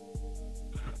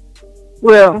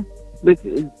 Well,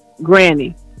 because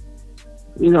Granny,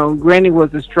 Granny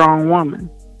was a strong woman.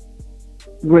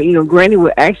 Granny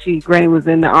was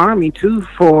in the Army too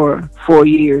for 4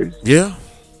 years. Yeah.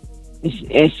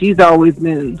 And she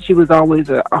was always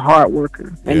a hard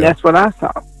worker. And that's what I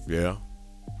saw. Yeah.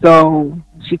 So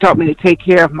she taught me to take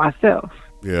care of myself.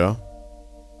 Yeah.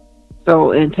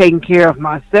 So in taking care of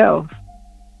myself,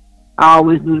 I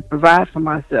always knew to provide for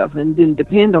myself and didn't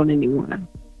depend on anyone.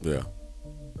 Yeah.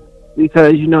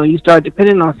 Because, you start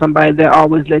depending on somebody that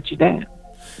always let you down.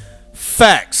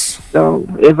 Facts. So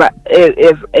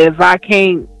if I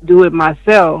can't do it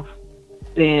myself,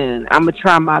 then I'm gonna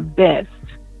try my best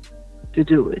to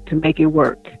do it, to make it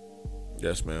work.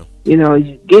 Yes, ma'am.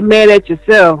 You get mad at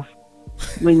yourself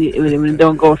when it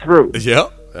don't go through.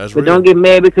 Yep, that's but real. don't get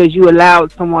mad because you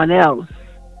allowed someone else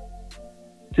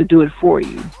to do it for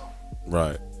you.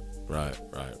 Right.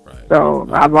 So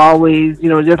I've always,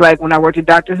 just like when I worked at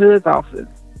Dr. Hood's office,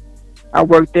 I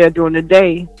worked there during the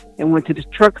day and went to the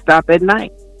truck stop at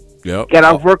night. Yep. Got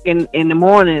off work in the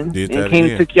morning and came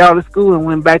and took y'all to school and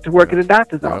went back to work at the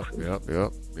doctor's office.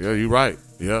 Yep. Yeah, you're right.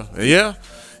 Yeah,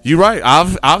 you're right.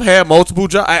 I've had multiple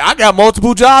jobs. I got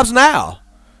multiple jobs now.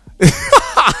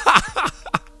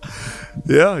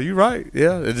 Yeah, you're right.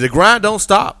 Yeah, the grind don't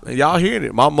stop. And y'all hearing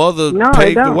it. My mother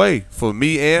paved the way for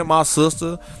me and my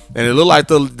sister, and it looked like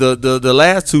the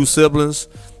last two siblings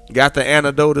got the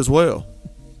antidote as well.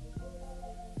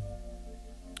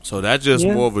 So that's just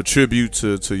more of a tribute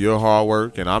to your hard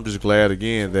work, and I'm just glad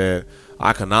again that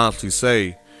I can honestly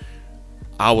say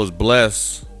I was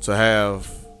blessed to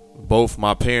have both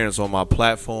my parents on my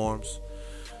platforms.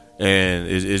 And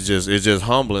it's just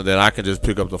humbling that I can just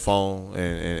pick up the phone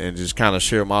and just kind of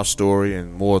share my story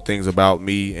and more things about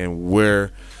me and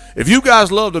where. If you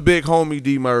guys love the big homie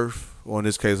D Murph, or in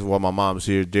this case, while my mom's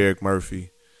here, Derek Murphy,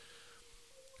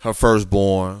 her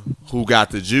firstborn, who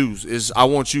got the juice, I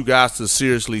want you guys to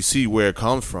seriously see where it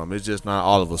comes from. It's just not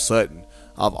all of a sudden.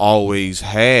 I've always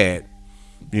had,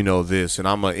 this, and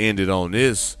I'm gonna end it on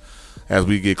this as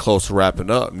we get close to wrapping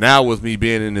up. Now with me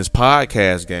being in this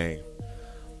podcast game,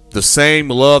 the same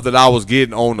love that I was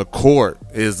getting on the court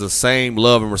is the same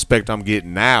love and respect I'm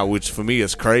getting now, which for me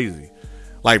is crazy.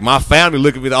 Like, my family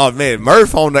look at me, oh man,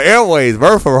 Murph on the airways,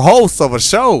 Murph a host of a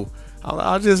show.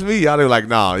 I'm just me. Y'all, they like,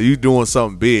 nah, you doing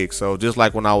something big. So just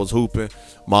like when I was hooping,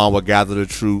 Mom would gather the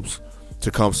troops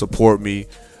to come support me.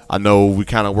 I know we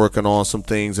kind of working on some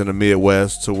things in the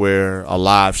Midwest to where a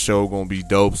live show gonna be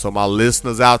dope. So my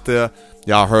listeners out there,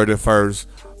 y'all heard it first.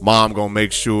 Mom gonna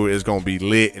make sure it's gonna be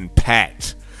lit and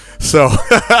packed. So,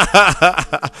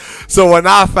 so when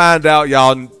I find out,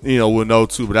 y'all, will know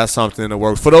too, but that's something in the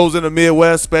works. For those in the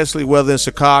Midwest, especially whether in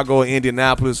Chicago or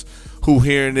Indianapolis, who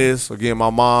hearing this, again, my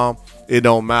mom, it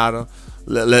don't matter.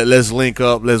 Let's link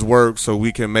up, let's work so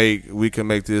we can make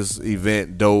this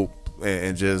event dope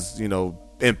and just,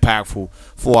 impactful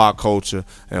for our culture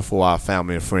and for our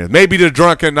family and friends. Maybe the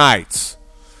drunken nights.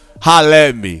 Holla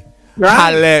at me. Right.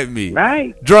 Holla at me.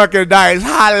 Right. Drunken nights.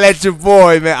 Holla at your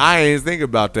boy, man. I ain't think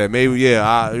about that. Maybe,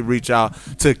 I'll reach out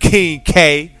to King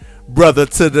K, brother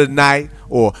to the night,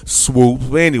 or Swoop.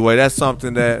 But anyway, that's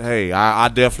something that, hey, I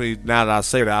definitely, now that I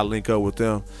say that, I link up with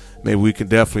them. Maybe we can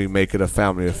definitely make it a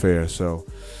family affair. So,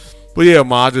 but yeah,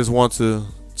 Ma, I just want to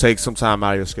take some time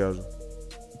out of your schedule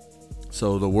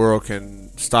so the world can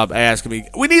stop asking me,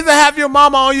 we need to have your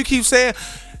mama on. You keep saying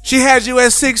she had you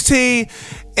at 16.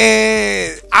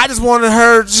 And I just want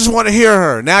to hear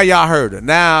her. Now y'all heard her.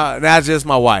 Now it's just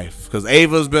my wife. Because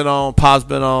Ava's been on, Pop's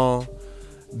been on,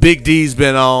 Big D's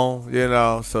been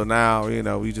on, So now,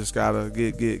 we just got to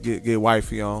get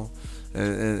wifey on.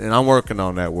 And I'm working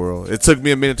on that world. It took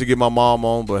me a minute to get my mom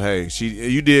on, but hey,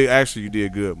 you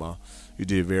did good, Mom. You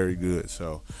did very good.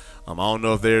 So I don't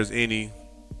know if there's any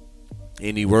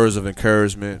words of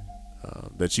encouragement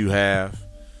that you have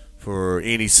for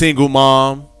any single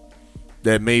mom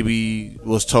that maybe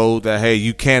was told that, hey,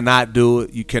 you cannot do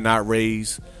it. You cannot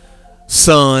raise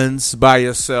sons by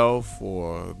yourself,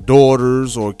 or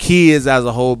daughters, or kids as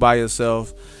a whole by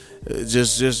yourself.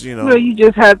 Just Well, you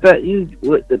just have to.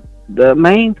 The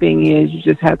main thing is you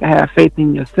just have to have faith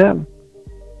in yourself.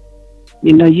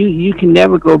 You can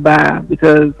never go by,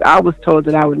 because I was told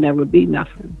that I would never be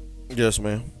nothing. Yes,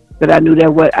 ma'am. But I knew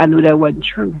that wasn't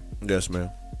true. Yes, ma'am.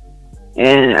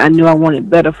 And I knew I wanted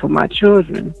better for my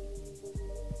children.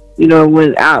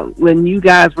 When you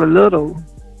guys were little,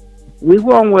 We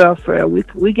were on welfare.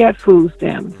 We got food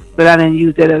stamps, but I didn't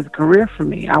use that as a career for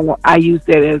me. I used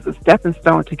that as a stepping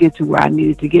stone to get to where I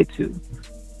needed to get to.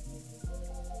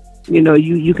 You know,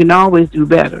 you can always do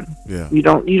better. Yeah. You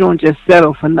don't just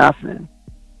settle for nothing.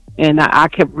 And I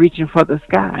kept reaching for the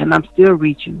sky, and I'm still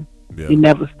reaching. Yeah. It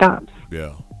never stops.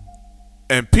 Yeah.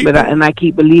 And people. But I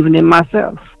keep believing in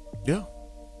myself. Yeah.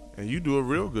 And you do a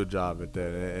real good job at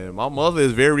that. And my mother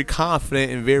is very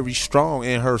confident and very strong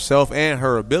in herself and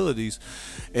her abilities.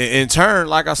 In turn,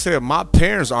 like I said, my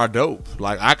parents are dope.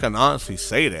 Like, I can honestly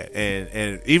say that.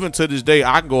 And even to this day,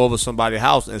 I can go over somebody's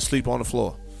house and sleep on the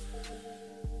floor.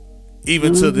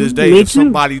 Even to this day, if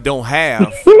somebody don't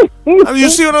have, I mean, you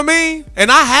see what I mean?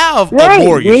 And I have a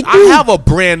mortgage. I have a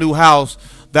brand new house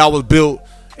that was built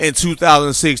in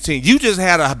 2016. You just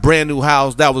had a brand new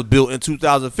house that was built in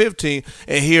 2015,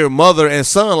 and here mother and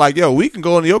son like, yo, we can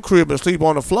go into your crib and sleep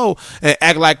on the floor and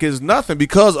act like it's nothing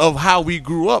because of how we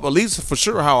grew up. At least for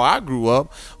sure how I grew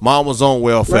up. Mom was on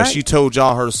welfare. Right. She told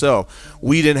y'all herself.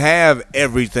 We didn't have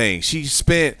everything. She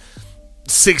spent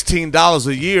 $16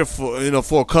 a year for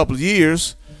a couple of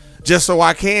years just so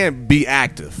I can be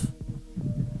active.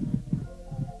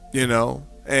 You know,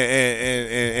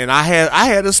 and I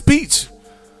had a speech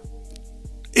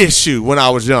issue when I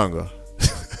was younger.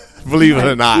 Believe it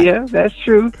or not. Yeah, that's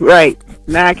true. Right.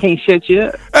 Now I can't shut you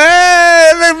up.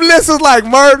 Hey, listen like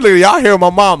murder. Y'all hear my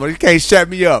mama. You can't shut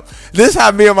me up. This is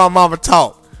how me and my mama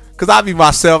talk. Because I be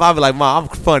myself. I be like, Mom, I'm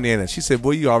funny in it. She said,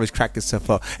 boy, you always crack yourself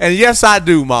up. And yes, I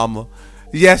do, Mama.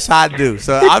 Yes, I do.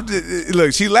 So I'm just,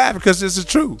 look, she laughing because it's the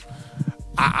truth.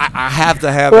 I have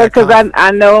to have that. Because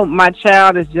I know my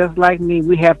child is just like me.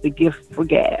 We have the gift for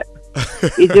gab.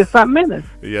 It's just something in us.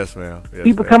 Yes, ma'am. Yes,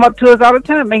 people ma'am. come up to us all the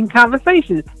time making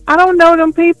conversations. I don't know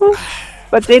them people,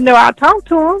 but they know I talk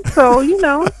to them. So, you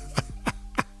know.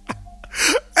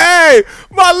 Hey,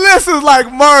 my list is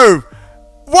like, Merv,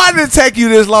 why did it take you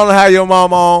this long to have your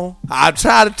mama on? I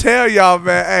try to tell y'all,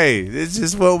 man, hey, it's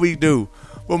just what we do.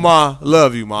 But, Ma,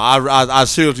 love you, Ma. I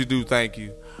seriously do thank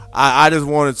you. I just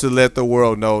wanted to let the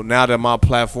world know, now that my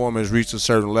platform has reached a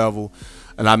certain level,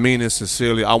 and I mean it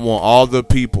sincerely, I want all the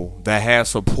people that have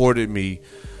supported me,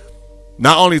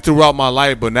 not only throughout my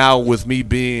life, but now with me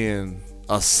being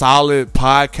a solid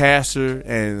podcaster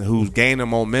and who's gaining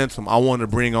momentum, I want to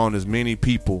bring on as many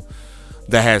people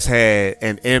that has had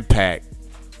an impact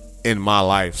in my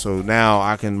life. So now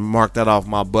I can mark that off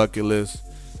my bucket list.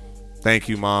 Thank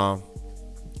you, Mom.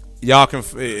 Y'all can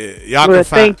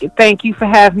find. Thank you for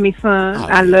having me, son.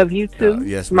 I love you too.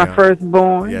 Yes, my ma'am.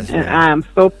 Firstborn, yes, and ma'am. I am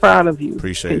so proud of you.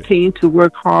 Appreciate it. Continue to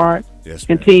work hard. Yes,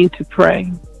 ma'am. Continue to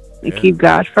pray and keep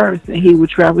God first, and He will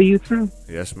travel you through.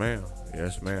 Yes, ma'am.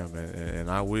 Yes, ma'am.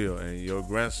 And I will. And your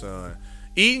grandson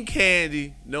eating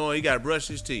candy, knowing he got to brush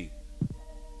his teeth.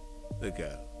 Look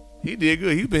at him. He did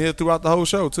good. He's been here throughout the whole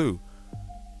show too.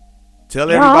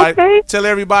 Tell everybody. Okay. Tell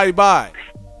everybody bye.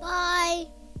 Bye.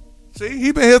 See,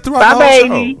 he been here throughout Bye, the whole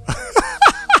baby. show.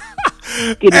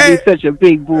 Get to be such a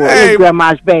big boy. Hey, It's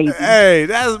grandma's baby. Hey,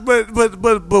 that's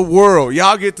but world,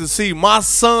 y'all get to see my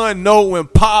son know when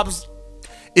Pops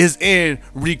is in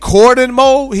recording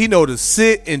mode. He know to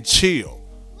sit and chill.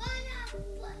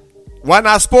 Why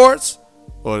not sports?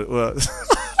 Or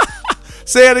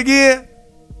say it again.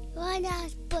 Why not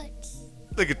sports?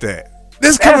 Look at that.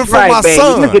 This coming That's from right, my baby.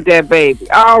 son. Look at that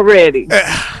baby already.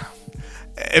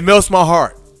 It melts my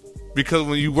heart because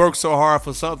when you work so hard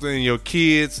for something and your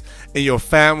kids and your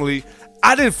family,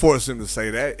 I didn't force him to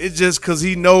say that. It's just because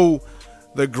he know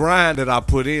the grind that I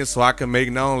put in, so I can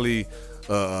make not only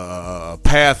a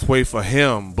pathway for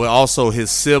him, but also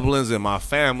his siblings and my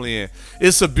family. And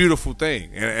it's a beautiful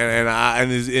thing.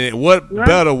 And what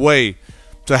better way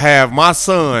to have my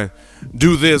son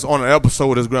do this on an episode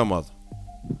with his grandmother?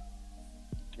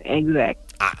 Exactly.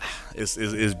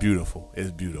 It's beautiful.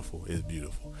 It's beautiful. It's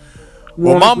beautiful.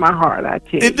 Warms my heart, I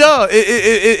tell you. It does.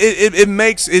 It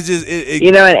makes it just it,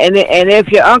 you know, and if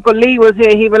your Uncle Lee was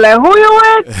here, he'd be like, "Who you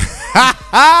with?"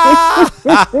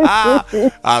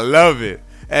 I love it.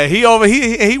 And he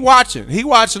watching. He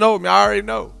watching over me. I already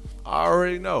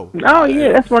know. Oh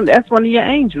yeah, that's one of your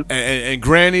angels. And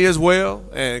Granny as well.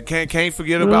 And can't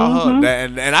forget about her.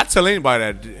 And I tell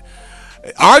anybody that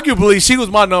arguably she was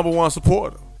my number one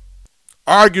supporter.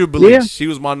 Arguably, she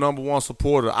was my number one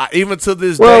supporter. Even to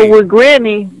this day. Well, with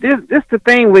Granny, this the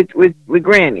thing with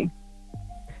Granny.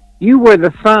 You were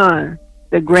the son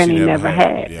that Granny never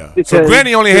had. Yeah. So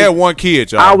Granny only had one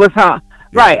kid, y'all. I was her.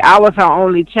 Yeah. Right, I was her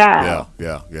only child.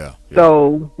 Yeah.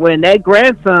 So when that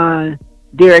grandson,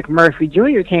 Derek Murphy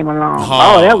Jr. came along,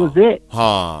 that was it.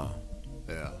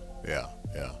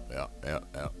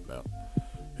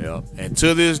 Yep. And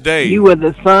to this day, You were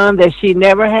the son that she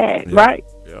never had, Yep. right?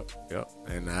 Yep.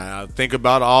 And I think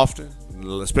about it often,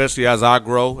 especially as I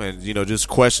grow and, just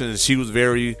questioning. She was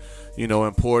very,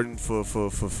 important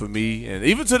for me. And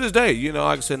even to this day,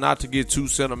 like I said, not to get too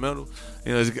sentimental.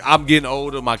 I'm getting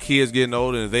older. My kids getting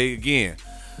older. And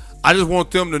I just want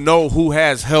them to know who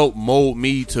has helped mold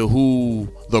me to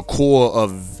who the core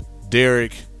of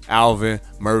Derek Alvin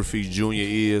Murphy Jr.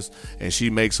 is. And she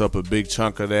makes up a big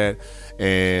chunk of that.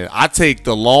 And I take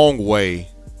the long way.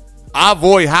 I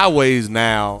avoid highways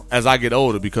now as I get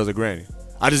older because of Granny.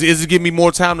 It just give me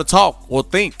more time to talk or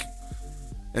think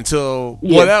until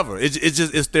whatever.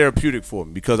 It's therapeutic for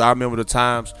me because I remember the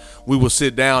times we would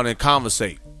sit down and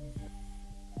conversate,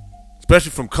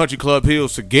 especially from Country Club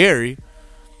Hills to Gary,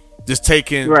 just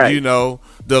taking them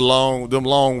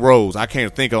long roads. I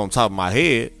can't think on top of my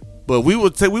head, but we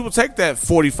would take that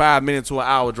 45 minutes to an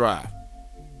hour drive.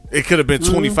 It could have been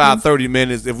 25, 30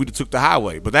 minutes if we took the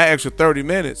highway, but that extra 30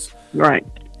 minutes. Right.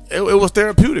 It was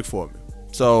therapeutic for me.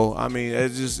 So I mean,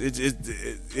 it's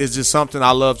just something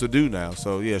I love to do now.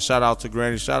 So yeah, shout out to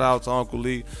Granny, shout out to Uncle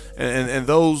Lee, and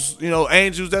those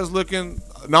angels that's looking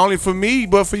not only for me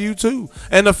but for you too,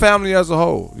 and the family as a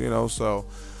whole. So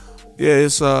yeah,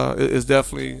 it's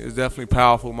definitely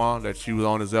powerful, Mom, that you was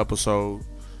on this episode.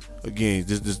 Again,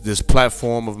 this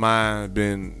platform of mine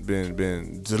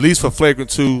been at least for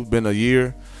Flagrant 2 been a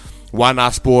year. Why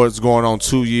Not Sports going on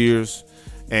 2 years.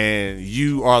 And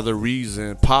you are the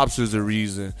reason, Pops is the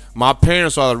reason, my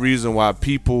parents are the reason why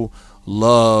people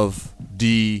love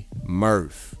D.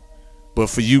 Murph. But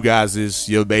for you guys, it's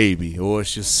your baby, or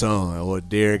it's your son, or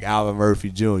Derek Alvin Murphy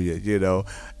Jr., 8/11,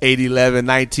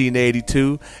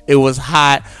 1982. It was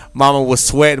hot. Mama was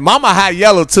sweating. Mama hot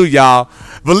yellow too, y'all.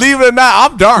 Believe it or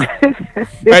not, I'm dark.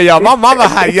 Hey, y'all, my mama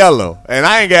hot yellow, and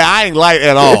I ain't light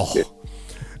at all.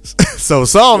 So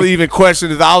some even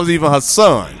questioned if I was even her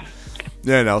son.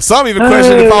 Some even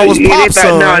questioned if I was Pop's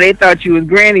son. No, they thought you was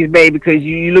Granny's baby because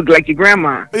you look like your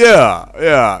grandma.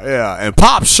 Yeah. And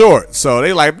Pop's short, so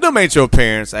they like, them ain't your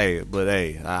parents. Hey,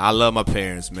 I love my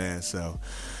parents, man. So,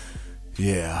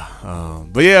 yeah.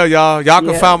 But yeah, y'all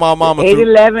can find my mama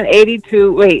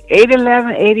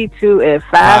 8/11/82 at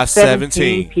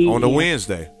 5:17 p.m. on the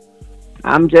Wednesday.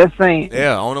 I'm just saying.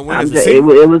 Yeah, on a Wednesday. It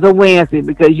was a Wednesday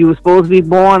because you were supposed to be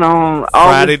born on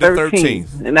Friday August the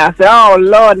 13th. And I said, oh,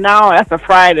 Lord, no, that's a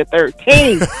Friday the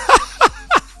 13th.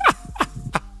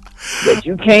 But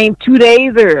you came 2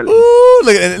 days early. Ooh,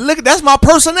 look, that's my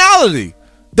personality.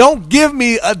 Don't give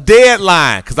me a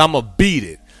deadline because I'm going to beat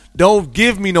it. Don't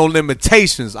give me no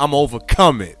limitations. I'm going to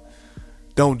overcome it.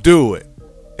 Don't do it.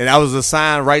 And that was a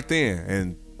sign right there.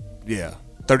 And, yeah,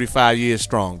 35 years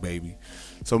strong, baby.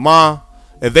 So, Ma,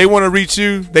 if they want to reach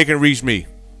you, they can reach me.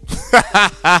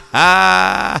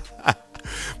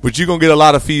 But you're going to get a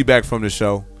lot of feedback from the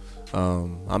show.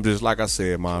 I'm just, like I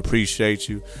said, Ma, appreciate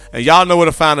you. And y'all know where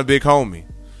to find a big homie.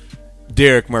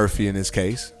 Derek Murphy in this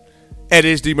case. At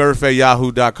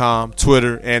ishdmurph@yahoo.com.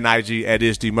 Twitter and IG at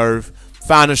ishdmurph.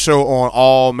 Find the show on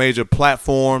all major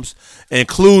platforms,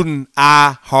 including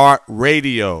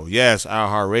iHeartRadio. Yes,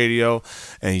 iHeartRadio.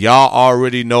 And y'all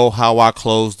already know how I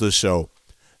close the show.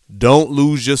 Don't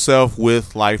lose yourself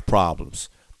with life problems.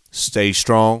 Stay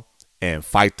strong and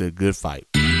fight the good fight.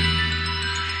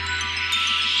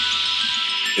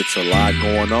 It's a lot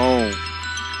going on.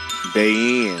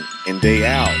 Day in and day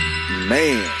out.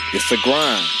 Man, it's a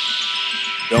grind.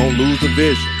 Don't lose the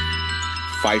vision.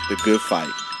 Fight the good fight.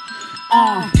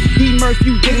 D. Murph,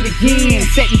 you did it again.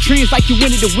 Setting trends like you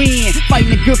wanted to win.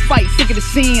 Fighting a good fight, sick of the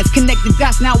sins. Connecting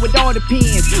dots now with all the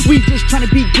pins. We just trying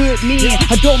to be good men.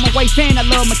 Adore my wife and I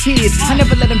love my kids. I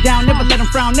never let them down, never let them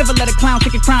frown. Never let a clown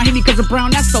take a crown. Hit me cause I'm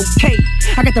brown, that's okay.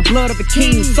 I got the blood of a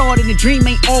king. Saw it in the dream,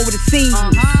 ain't all what it seems.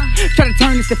 Try to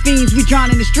turn us to fiends. We drown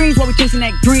in the streams while we chasing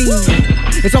that green.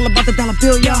 It's all about the dollar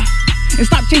bill, y'all. And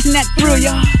stop chasing that thrill,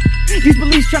 y'all. These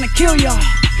police trying to kill y'all.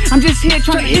 I'm just here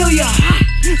trying to heal y'all.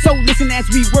 So listen as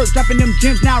we work, dropping them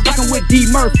gems now, rocking with D.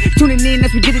 Murph. Tuning in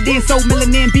as we get it in, so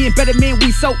melanin, being better men,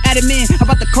 we so adamant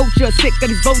about the culture, sick of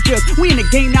these vultures. We in the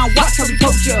game now, watch how we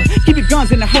coach ya. Keep your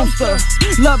guns in the holster.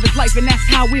 Love is life and that's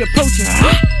how we approach it.